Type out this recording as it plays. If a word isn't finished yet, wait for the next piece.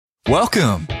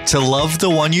Welcome to Love the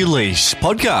One You Leash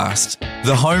podcast,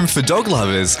 the home for dog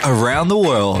lovers around the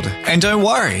world. And don't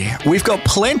worry, we've got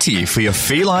plenty for your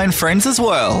feline friends as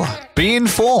well. Be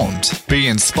informed, be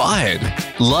inspired,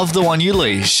 love the one you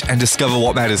leash, and discover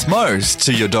what matters most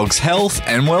to your dog's health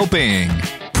and well-being.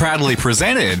 Proudly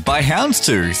presented by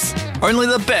Houndstooth. Only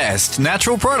the best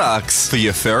natural products for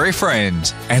your furry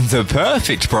friend, and the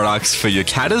perfect products for your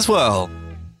cat as well.